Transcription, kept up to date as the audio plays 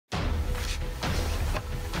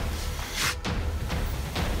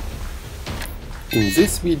In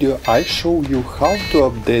this video I show you how to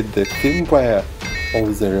update the firmware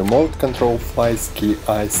of the remote control FlySky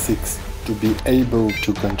i6 to be able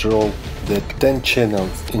to control the 10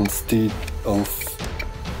 channels instead of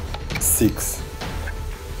 6.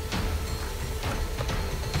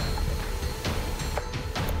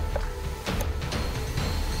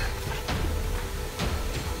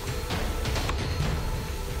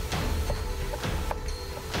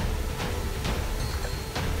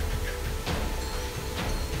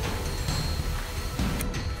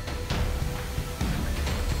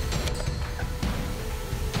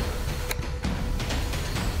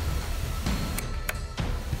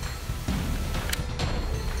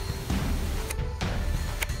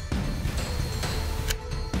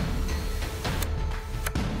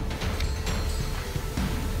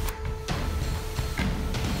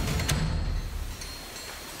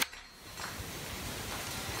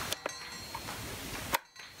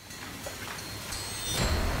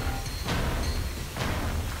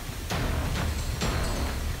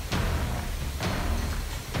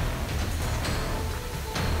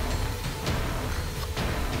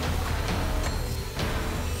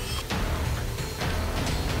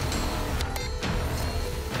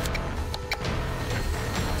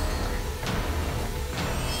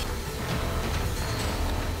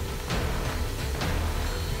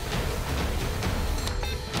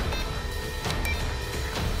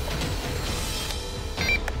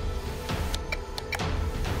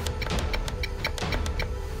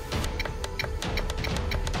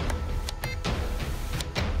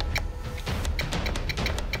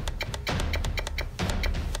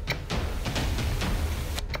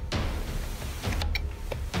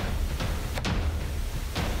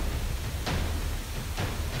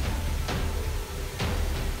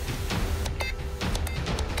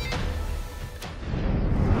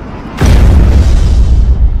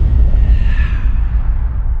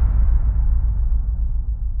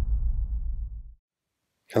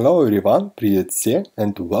 Hello everyone, привет все,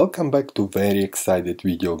 and welcome back to very excited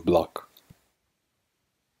video blog.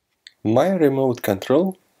 My remote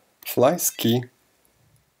control FlySky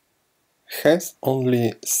has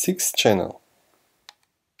only 6 channels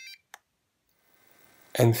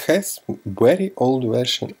and has very old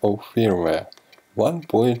version of firmware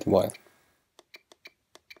 1.1.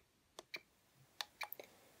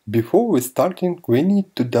 Before we starting, we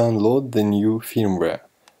need to download the new firmware,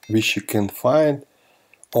 which you can find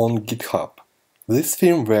on GitHub. This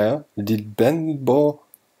firmware did Benbo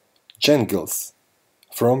Jengels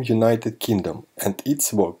from United Kingdom, and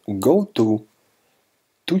its work. Go to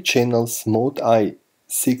 2 channels Mode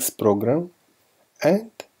i6 program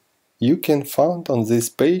and you can find on this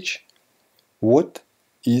page what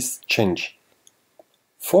is changed.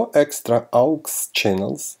 4 extra aux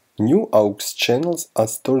channels, new aux channels are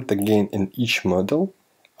stored again in each model,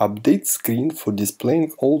 update screen for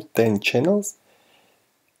displaying all 10 channels,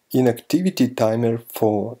 inactivity timer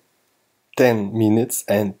for 10 minutes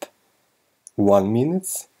and 1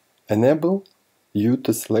 minute, enable you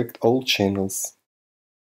to select all channels.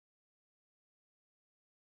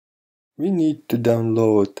 We need to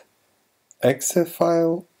download exe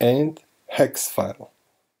file and hex file.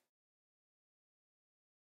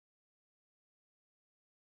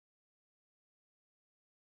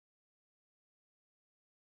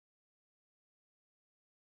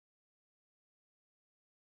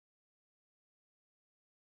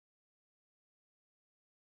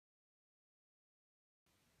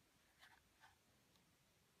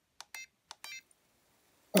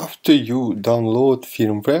 After you download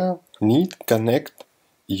firmware, need connect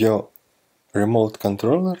your remote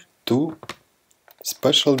controller to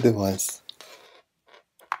special device.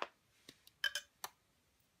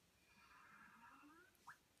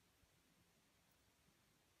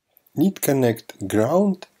 Need connect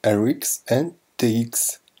ground, RX and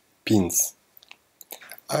TX pins.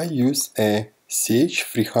 I use a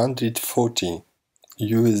CH340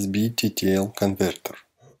 USB TTL converter.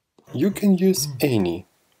 You can use any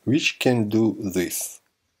which can do this.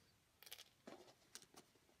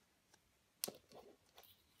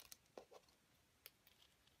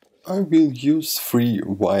 I will use 3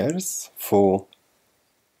 wires for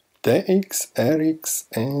TX, RX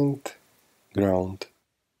and ground.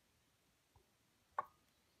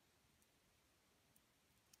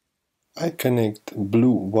 I connect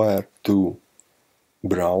blue wire to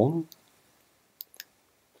brown,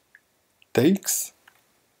 TX,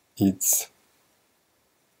 it's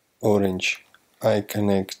orange, I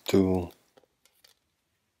connect to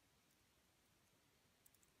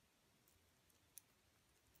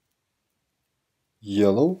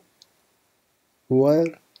yellow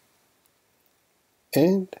wire,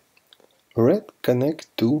 and Red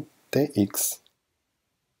connect to TX.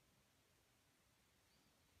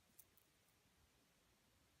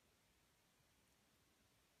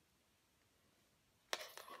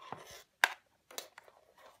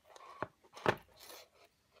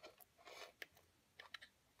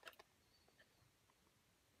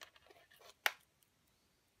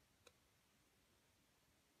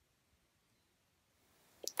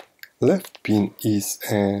 Left pin is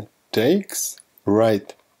a TX,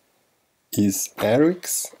 right is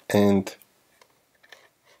RX, and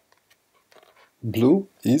blue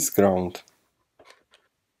is ground.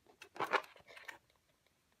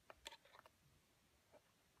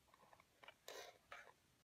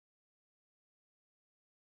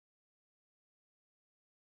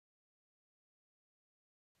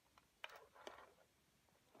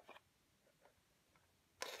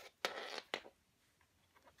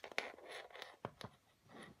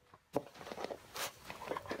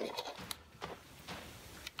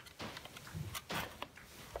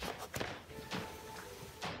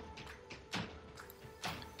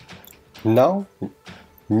 Now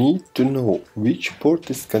need to know which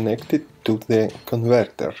port is connected to the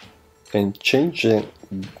converter and change the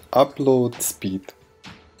upload speed.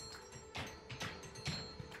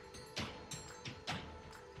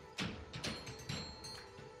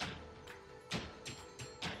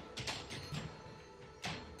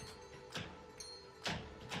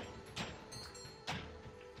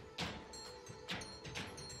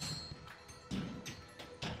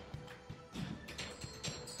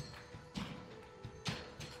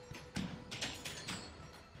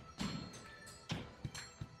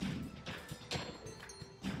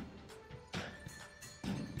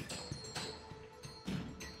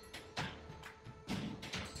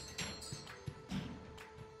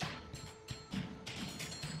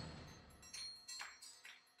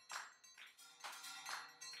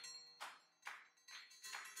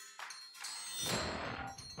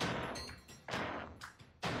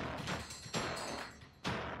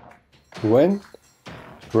 When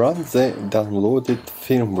run the downloaded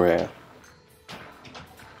firmware,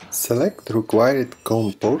 select required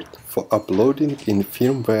COM port for uploading in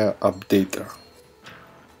Firmware Updater.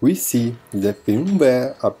 We see the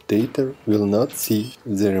Firmware Updater will not see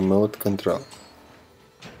the remote control.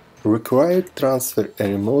 Required transfer a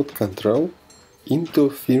remote control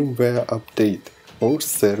into Firmware Update or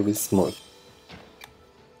Service mode.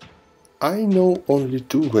 I know only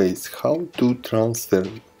two ways how to transfer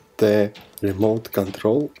the remote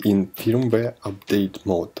control in Firmware Update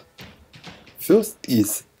mode. First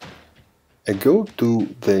is go to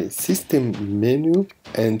the System menu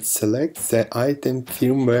and select the item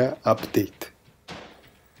Firmware Update.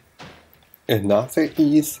 Another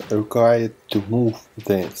is required to move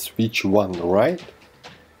the switch 1 right,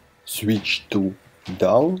 switch 2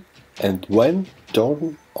 down, and when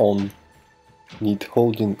turn on, need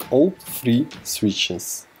holding all three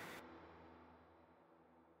switches.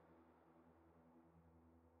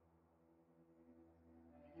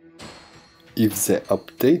 If the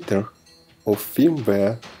updater of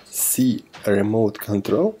firmware see a remote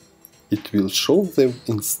control, it will show the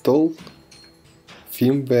installed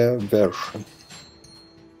firmware version.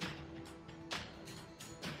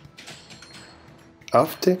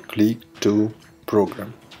 After, click to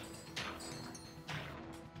Program.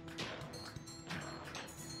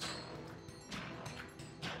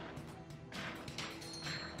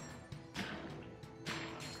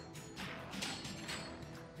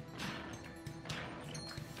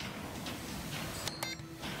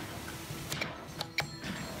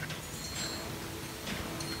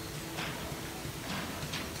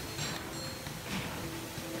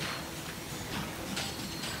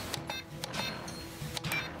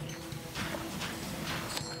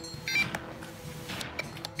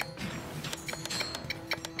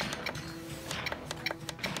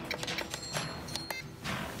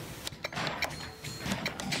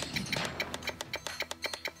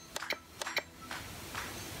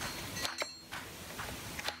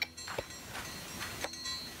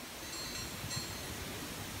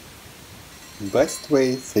 Best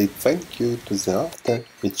way say thank you to the author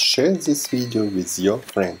is share this video with your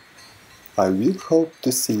friend. I will hope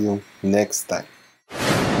to see you next time.